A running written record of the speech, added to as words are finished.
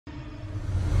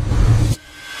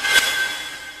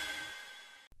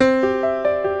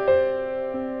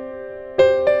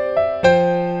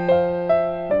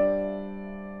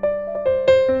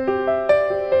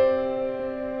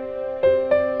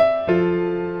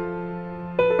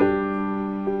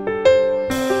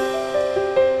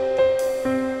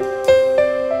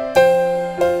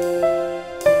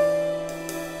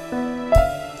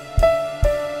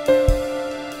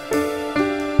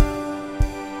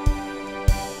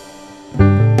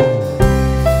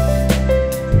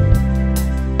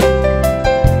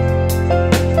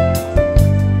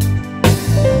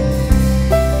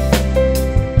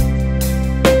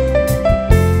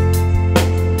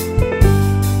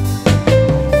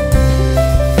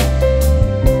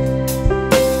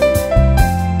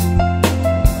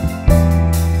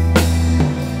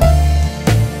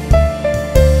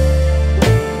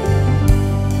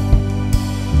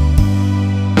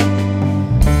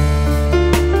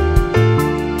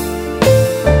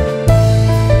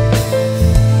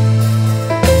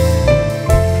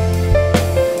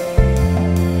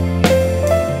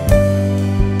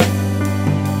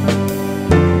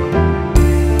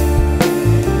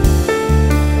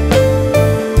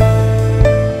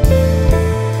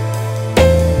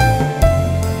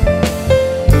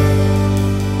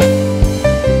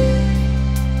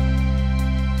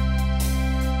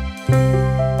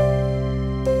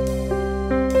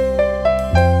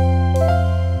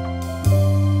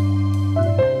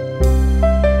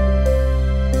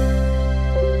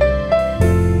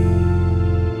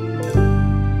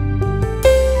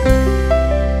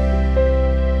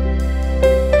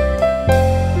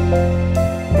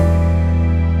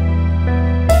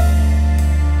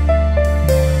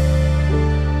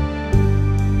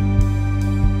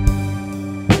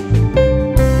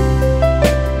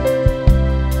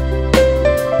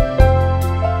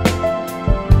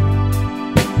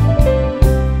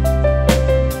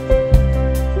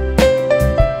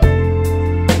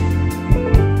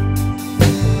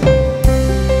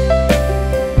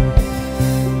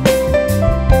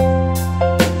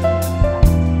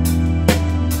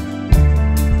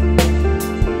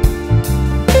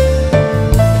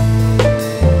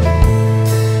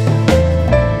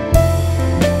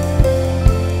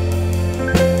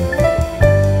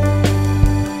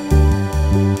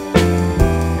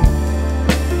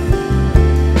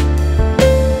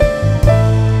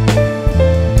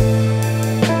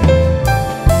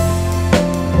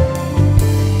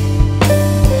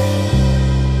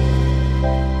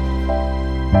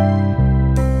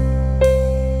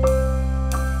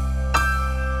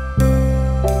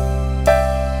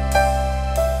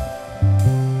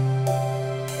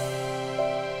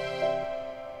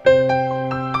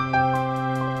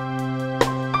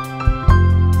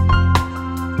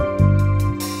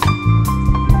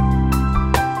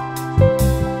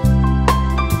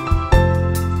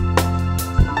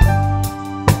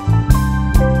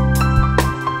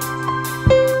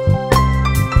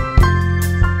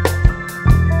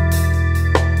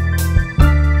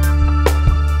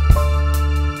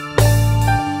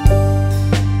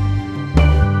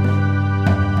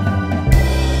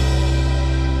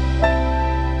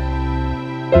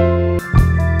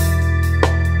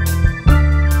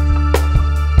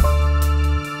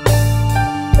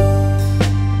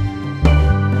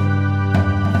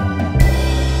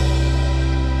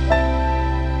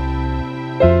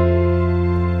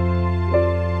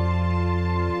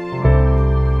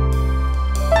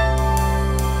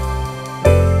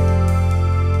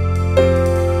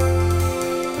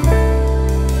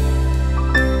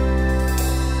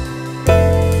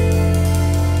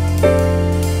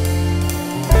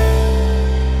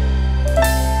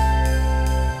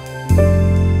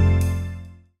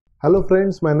Hello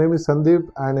friends, my name is Sandeep,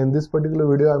 and in this particular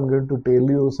video I'm going to tell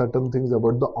you certain things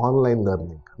about the online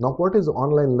learning. Now what is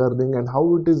online learning and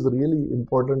how it is really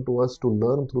important to us to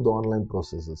learn through the online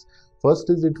processes. First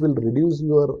is it will reduce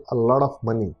a lot of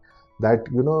money that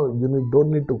you don't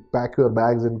need to pack your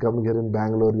bags and come here in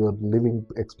Bangalore. Your living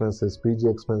expenses, PG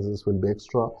expenses will be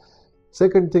extra.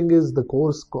 Second thing is the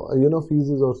course fees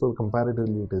is also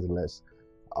comparatively it is less.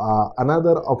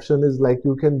 Another option is like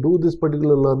you can do this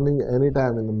particular learning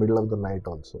anytime in the middle of the night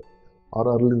also or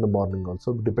early in the morning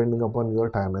also, depending upon your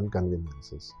time and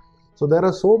conveniences. So there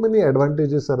are so many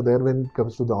advantages are there when it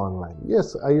comes to the online.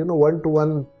 Yes,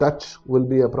 one-to-one touch will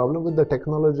be a problem. With the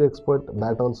technology expert,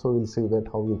 that also will see that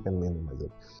how you can minimize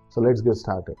it. So let's get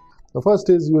started. The first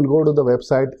is you will go to the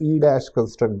website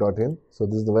e-construct.in. So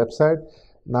this is the website.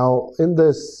 Now in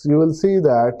this you will see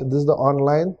that this is the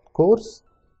online course.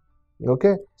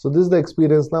 Okay, so this is the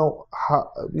experience. Now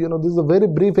this is a very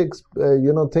brief things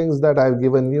that I've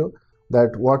given you,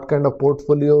 that what kind of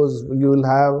portfolios you will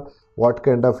have, what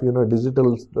kind of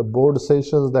digital board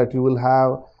sessions that you will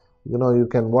have. You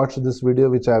can watch this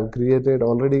video which I have created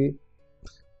already.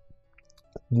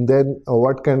 Then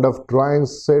what kind of drawing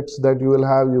sets that you will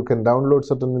have. You can download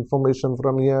certain information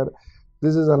from here.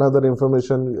 This is another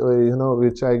information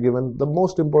which I given. The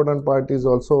most important part is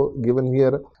also given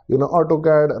here.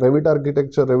 AutoCAD, Revit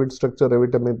Architecture, Revit Structure,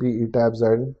 Revit MEP, ETABS,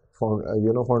 and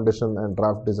foundation and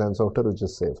draft design software, which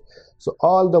is safe. So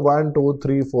all the 1, 2,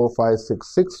 3, 4, 5,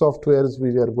 6 softwares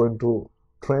we are going to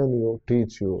train you,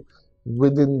 teach you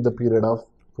within the period of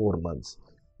 4 months.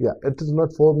 Yeah, it is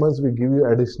not 4 months. We give you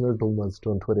additional 2 months.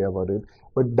 Don't worry about it.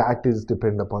 But that is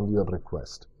depend upon your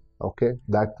request. Okay,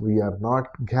 that we are not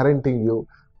guaranteeing you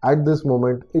at this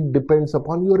moment. It depends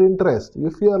upon your interest.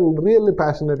 If you are really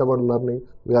passionate about learning,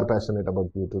 we are passionate about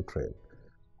you to train.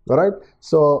 All right,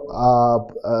 so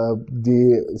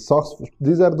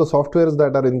these are the softwares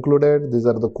that are included. These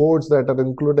are the codes that are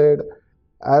included,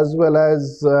 as well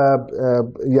as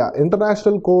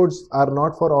international codes are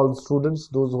not for all students.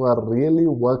 Those who are really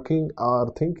working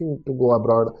or thinking to go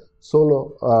abroad,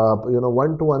 solo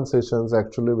one-to-one sessions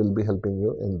actually will be helping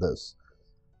you in this.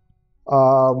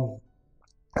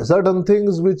 Certain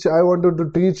things which I wanted to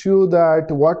teach you,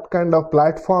 that what kind of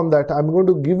platform that I'm going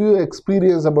to give you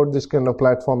experience about this kind of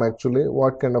platform. Actually,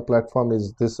 what kind of platform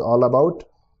is this all about?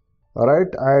 All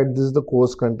right, and this is the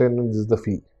course content and this is the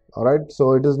fee. All right,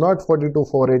 so it is not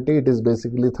 42,480. It is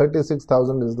basically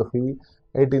 36,000 is the fee.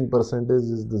 18%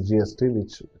 is the GST,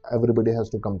 which everybody has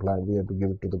to comply. We have to give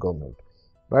it to the government.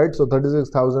 Right, so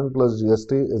 36,000 plus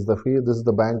GST is the fee. This is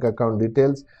the bank account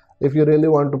details. If you really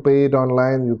want to pay it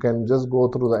online, you can just go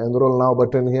through the enroll now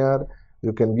button here.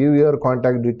 You can give your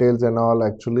contact details and all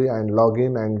actually, and log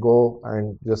in and go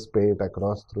and just pay it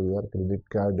across through your credit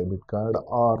card, debit card,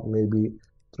 or maybe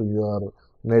through your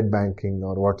net banking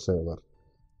or whatsoever.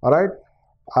 All right,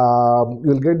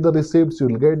 you'll get the receipts.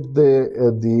 You'll get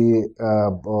the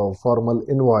formal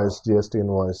invoice, GST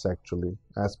invoice actually,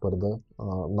 as per the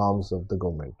norms of the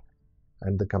government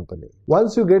and the company.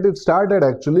 Once you get it started,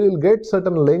 actually you'll get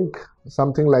certain link,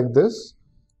 something like this,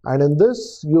 and in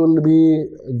this you will be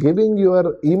giving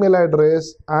your email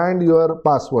address and your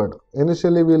password.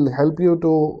 Initially we'll help you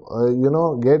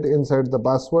to get inside the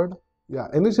password. Yeah,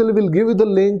 initially we'll give you the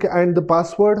link and the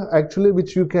password actually,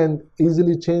 which you can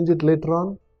easily change it later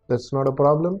on. That's not a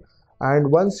problem.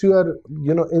 And once you are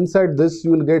inside this,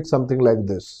 you will get something like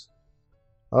this.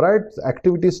 All right,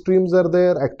 activity streams are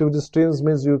there. Activity streams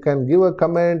means you can give a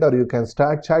comment or you can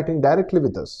start chatting directly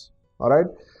with us. All right,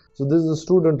 so this is a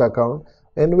student account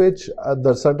in which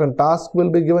the certain task will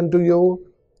be given to you.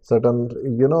 Certain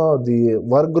the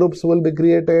work groups will be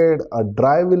created. A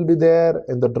drive will be there.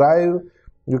 In the drive,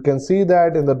 you can see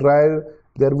that in the drive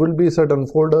there will be certain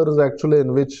folders actually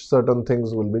in which certain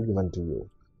things will be given to you.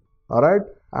 All right,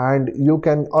 and you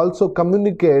can also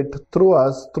communicate through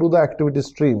us through the activity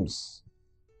streams.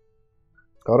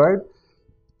 All right,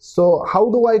 so how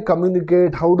do I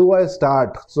communicate? How do I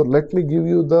start? So let me give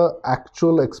you the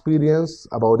actual experience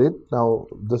about it. Now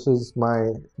this is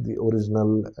the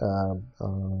original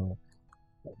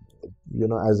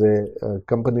as a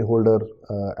company holder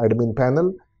admin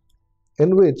panel,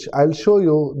 in which I'll show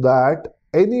you that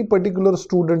any particular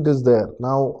student is there.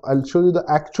 Now I'll show you the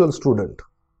actual student.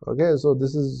 Okay, so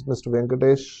this is Mr.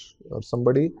 Venkatesh or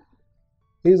somebody.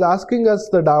 He's asking us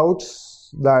the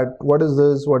doubts that what is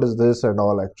this and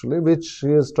all actually, which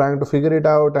he is trying to figure it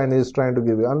out and he is trying to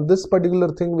give you. And this particular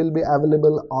thing will be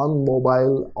available on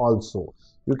mobile also.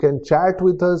 You can chat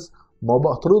with us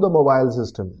through the mobile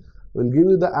system. We'll give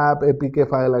you the app APK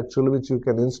file actually, which you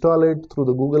can install it through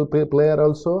the Google Play player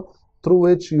also, through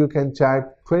which you can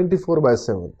chat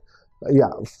 24/7.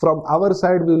 Yeah, from our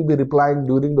side we will be replying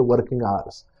during the working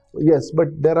hours. Yes, but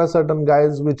there are certain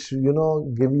guys which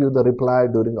give you the reply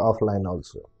during offline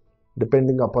also,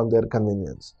 depending upon their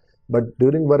convenience. But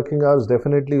during working hours,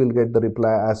 definitely you'll get the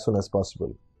reply as soon as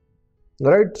possible.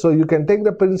 Right, so you can take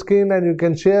the print screen and you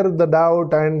can share the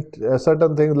doubt and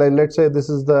certain things, like let's say this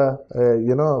is the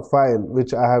file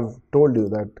which I have told you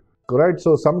that. Right,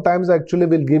 so sometimes actually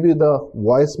we'll give you the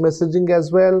voice messaging as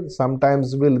well.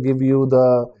 Sometimes we'll give you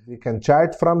we can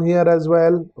chat from here as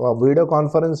well, or video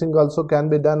conferencing also can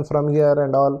be done from here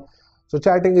and all. So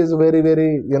chatting is very,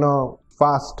 very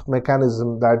fast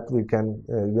mechanism that we can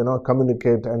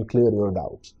communicate and clear your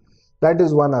doubts. That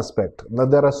is one aspect. Now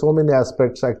there are so many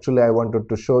aspects actually I wanted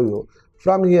to show you.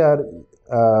 From here,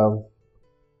 I'll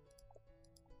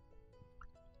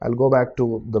go back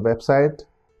to the website.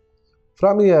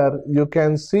 From here, you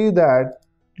can see that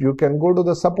you can go to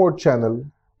the support channel.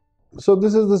 So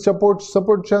this is the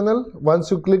support channel.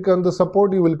 Once you click on the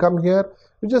support, you will come here.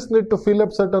 You just need to fill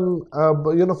up certain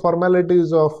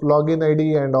formalities of login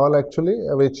ID and all actually,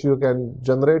 which you can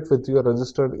generate with your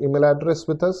registered email address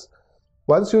with us.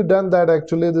 Once you've done that,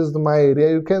 actually this is my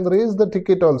area. You can raise the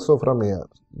ticket also from here.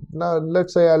 Now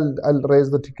let's say I'll raise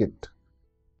the ticket.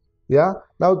 Yeah,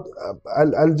 now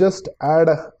I'll just add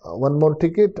one more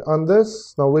ticket on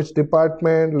this. Now which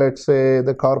department? Let's say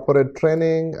the corporate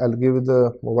training. I'll give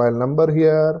the mobile number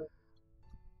here,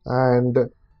 and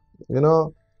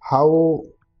how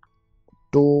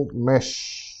to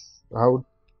mesh, how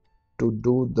to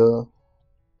do the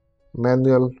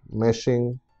manual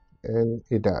meshing in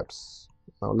ETABS.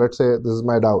 Now let's say this is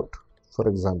my doubt, for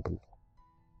example.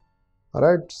 All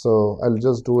right, so I'll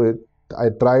just do it. I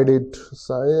tried it.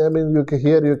 So I mean, you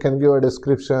can give a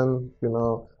description,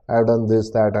 add on this,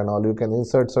 that, and all. You can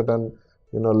insert certain,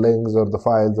 links or the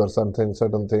files or something,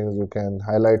 certain things. You can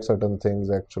highlight certain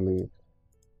things actually.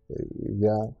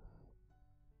 Yeah.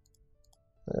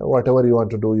 Whatever you want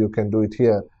to do, you can do it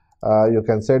here. You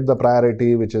can set the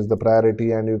priority, which is the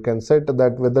priority, and you can set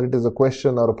that whether it is a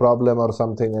question or a problem or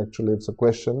something. Actually, it's a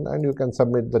question, and you can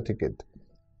submit the ticket.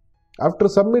 After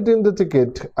submitting the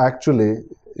ticket, actually,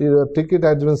 your ticket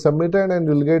has been submitted and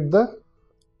you'll get the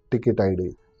ticket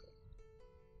ID.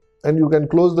 And you can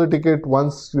close the ticket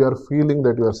once you are feeling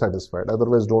that you are satisfied.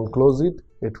 Otherwise, don't close it.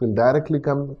 It will directly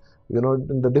come,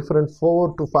 in the different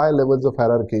 4 to 5 levels of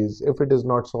hierarchies. If it is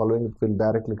not solving, it will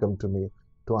directly come to me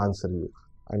to answer you.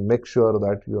 And make sure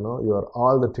that, your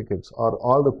all the tickets or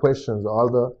all the questions, all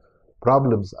the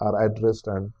problems are addressed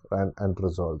and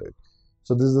resolved.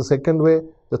 So this is the second way.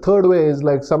 The third way is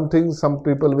like some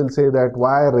people will say that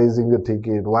why raising the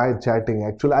ticket, why chatting?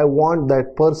 Actually, I want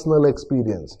that personal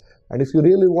experience. And if you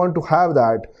really want to have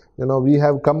that, we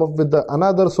have come up with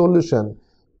another solution,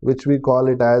 which we call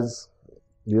it as,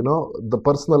 the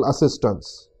personal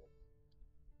assistance.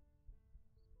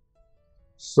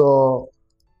 So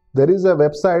there is a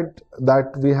website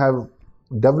that we have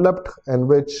developed in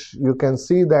which you can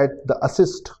see that the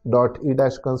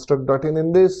assist.e-construct.in.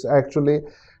 In this, actually,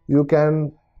 you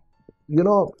can,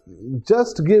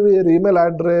 just give your email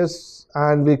address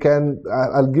and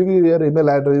I'll give you your email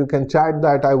address. You can chat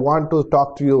that I want to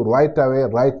talk to you right away,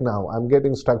 right now. I'm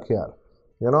getting stuck here,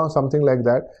 something like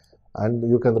that. And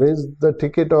you can raise the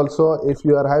ticket also if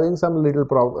you are having some little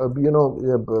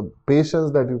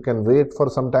patience that you can wait for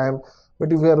some time.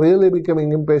 But if you are really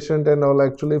becoming impatient and all,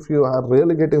 actually, if you are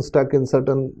really getting stuck in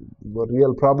certain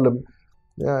real problem,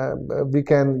 we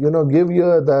can, give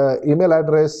you the email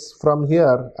address from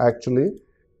here, actually,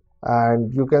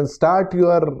 and you can start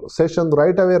your session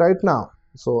right away, right now.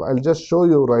 So I'll just show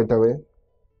you right away.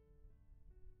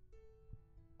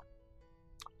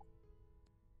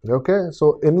 Okay,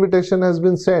 so invitation has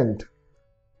been sent,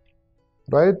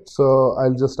 right? So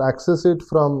I'll just access it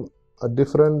from a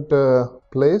different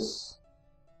place.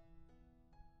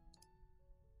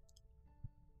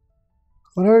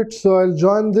 Alright, so I'll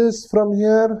join this from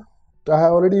here.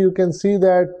 You can see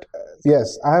that,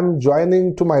 yes, I'm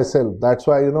joining to myself. That's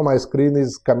why, my screen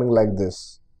is coming like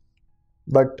this.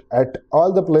 But at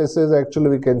all the places, actually,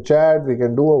 we can chat, we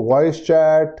can do a voice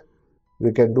chat,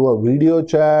 we can do a video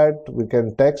chat, we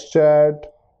can text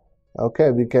chat.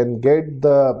 Okay, we can get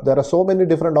there are so many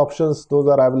different options. Those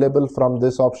are available from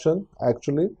this option,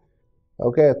 actually.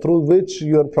 Okay, through which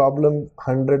your problem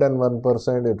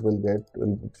 101% it will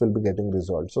be getting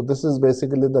resolved. So this is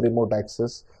basically the remote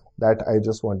access that I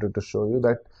just wanted to show you,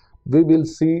 that we will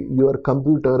see your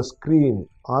computer screen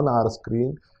on our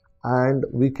screen, and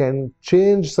we can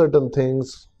change certain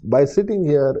things by sitting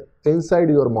here inside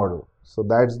your model. So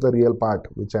that's the real part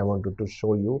which I wanted to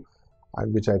show you,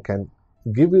 and which I can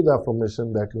give you the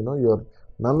information that your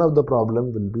none of the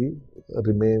problem will be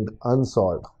remained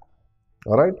unsolved.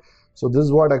 All right, so this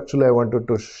is what actually I wanted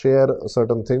to share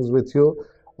certain things with you.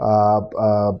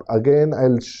 Again,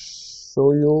 I'll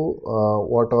show you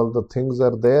what all the things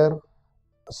are there.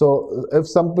 So if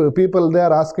some people, they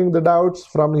are asking the doubts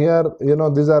from here,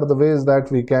 these are the ways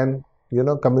that we can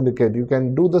communicate. You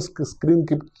can do the screen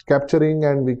capturing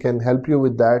and we can help you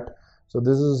with that. So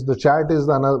this is the chat is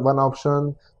another one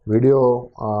option,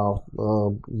 video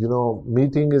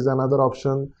meeting is another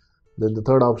option. Then the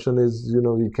third option is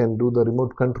we can do the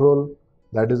remote control,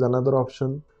 that is another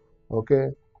option. Okay,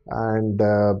 and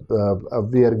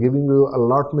we are giving you a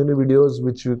lot many videos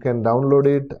which you can download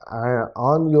it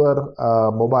on your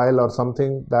mobile or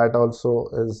something. That also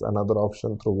is another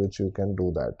option through which you can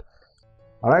do that.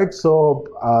 All right, so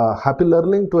happy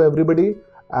learning to everybody,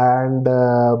 and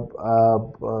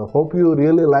hope you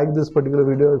really like this particular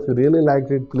video. If you really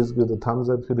liked it, please give the thumbs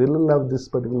up. If you really love this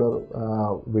particular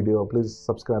video, please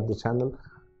subscribe the channel,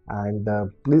 and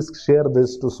please share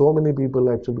this to so many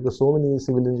people actually, because so many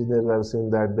civil engineers have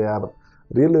seen that they are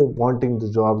really wanting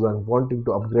the jobs and wanting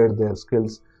to upgrade their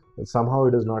skills. But somehow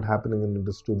it is not happening in the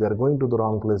industry. They are going to the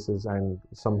wrong places, and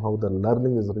somehow the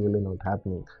learning is really not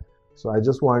happening. So I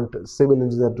just want civil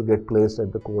engineer to get placed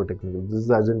at the core technical. This is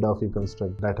the agenda of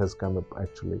eConstruct that has come up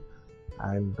actually,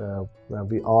 and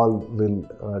we all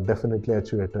will definitely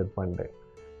achieve it at one day.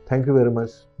 Thank you very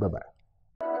much. Bye bye.